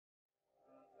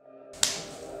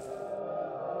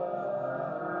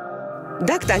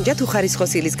დაგტანჯათ უხარისხო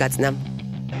სილის გაწნამ.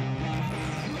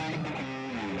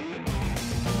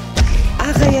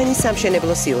 აღაიანი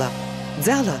სამშენებლო სილა.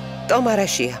 ძალა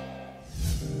ტომარაშია.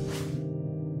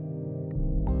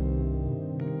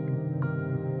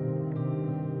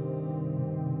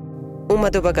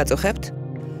 უმადობა გაწუხებთ?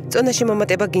 წონაში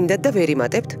მომატება გინდათ და ვერ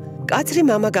იმატებთ? კაცრი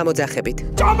მამა გამოძახებით.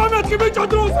 Ჭამამეთქი ბიჭო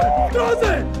დროზე!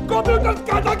 დროზე! კომპიუტერს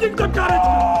გადაგიგდებ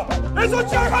გარეჭე! ეს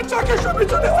ოჩი აღარ ჩაკეშვები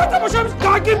ცოტა სათამაშოებს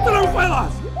დაგიმტრევ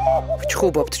ყველას!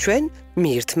 გჩხუბობთ ჩვენ,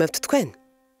 მიირთმევთ თქვენ.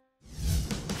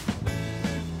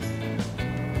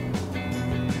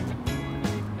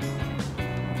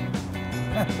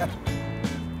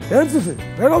 ერთზე,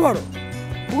 მეგობარო.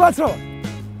 უგაცრავა.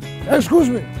 Excuse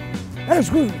me.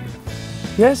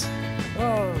 Yes?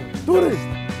 Tourist.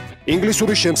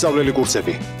 ინგლისური შემსავლელი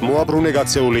კურსები. მოაბრუნე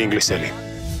გაქცეული ინგლისელი.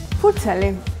 ფურცელი.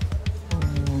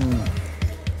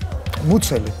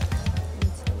 მუცელი.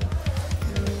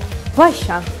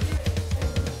 ვაშა.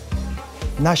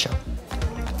 ნაშა.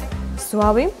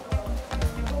 სვავი.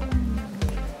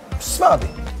 სვავი.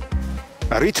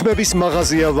 რითმების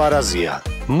მაღაზია ვარაზია.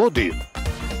 მოდი.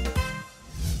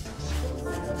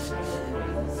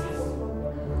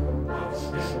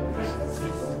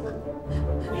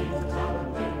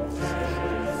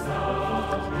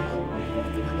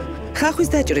 ხახვის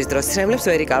დაჭრის დროს სრემლებს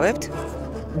ვერ იკავებთ?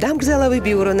 დამგზელავი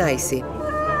ბიურო ნაისი.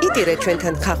 იტირეთ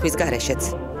ჩვენთან ხახვის გარეშეც.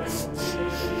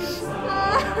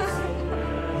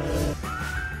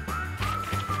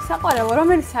 საყვარელო,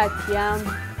 რომელი საათია?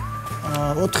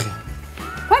 4.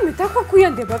 ვაიმე, დაქვა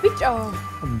გვიანდება, ბიჭო.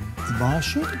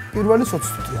 მაშინ პირველი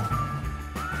სოცტია.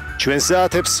 ჩვენ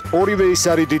საათებს ორივე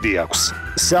ისარი დიდი აქვს.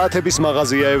 საათების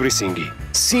მაღაზია ევრისინგი.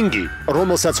 სინგი,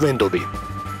 რომელსაც ვენდობი.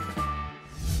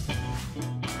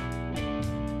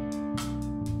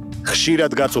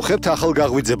 ხშირად გაწუხებთ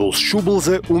ახალგაღვიძებულს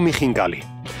შუბლზე უმიხინგალი.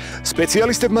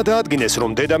 სპეციალისტებმა დაადგინეს,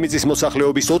 რომ დედამიწის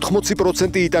მოსახლეობის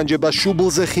 80% იტანჯება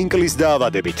შუბლზე ხინკლის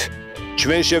დაავადებით.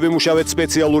 ჩვენ შევიმუშავეთ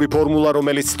სპეციალური ფორმულა,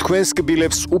 რომელიც თქვენს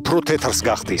კბილებს უფრო თეთრს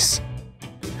გახდის.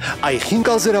 აი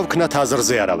ხინკალზე რა ვქნათ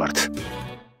აზრზე არა ვართ.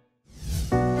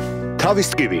 თავის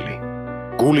ტკივილი,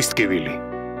 გულის ტკივილი,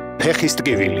 ფეხის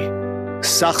ტკივილი,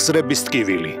 სახსრების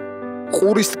ტკივილი,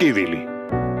 ყურის ტკივილი,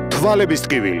 თვალების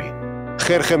ტკივილი,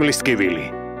 ხერხემლის ტკივილი,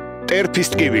 ტერფის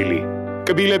ტკივილი,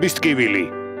 კბილების ტკივილი,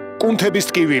 კუნთების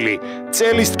ტკივილი,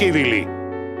 წელის ტკივილი.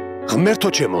 ღმერთო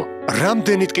ჩემო,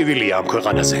 რამდენი ტკივილია ამ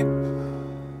ქვეყანაზე?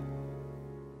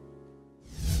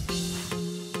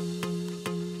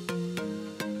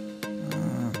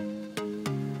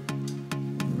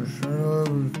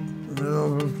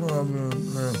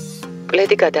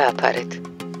 პლედი გადააფარეთ.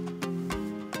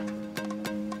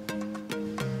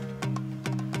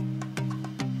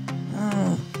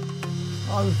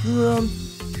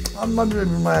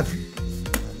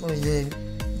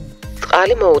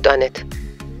 წყალი მოუტანეთ.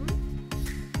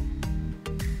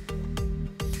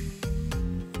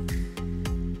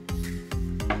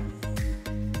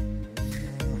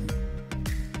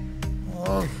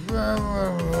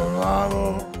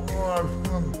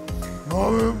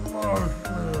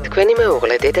 თქვენი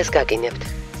მეუღლე დედას გაგინებთ.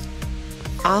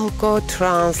 Alco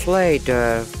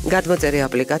Translator. გადმოწერე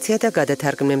აპლიკაცია და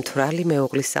გადათარგმნე მთვრალი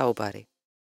მეუღლის საუბარი.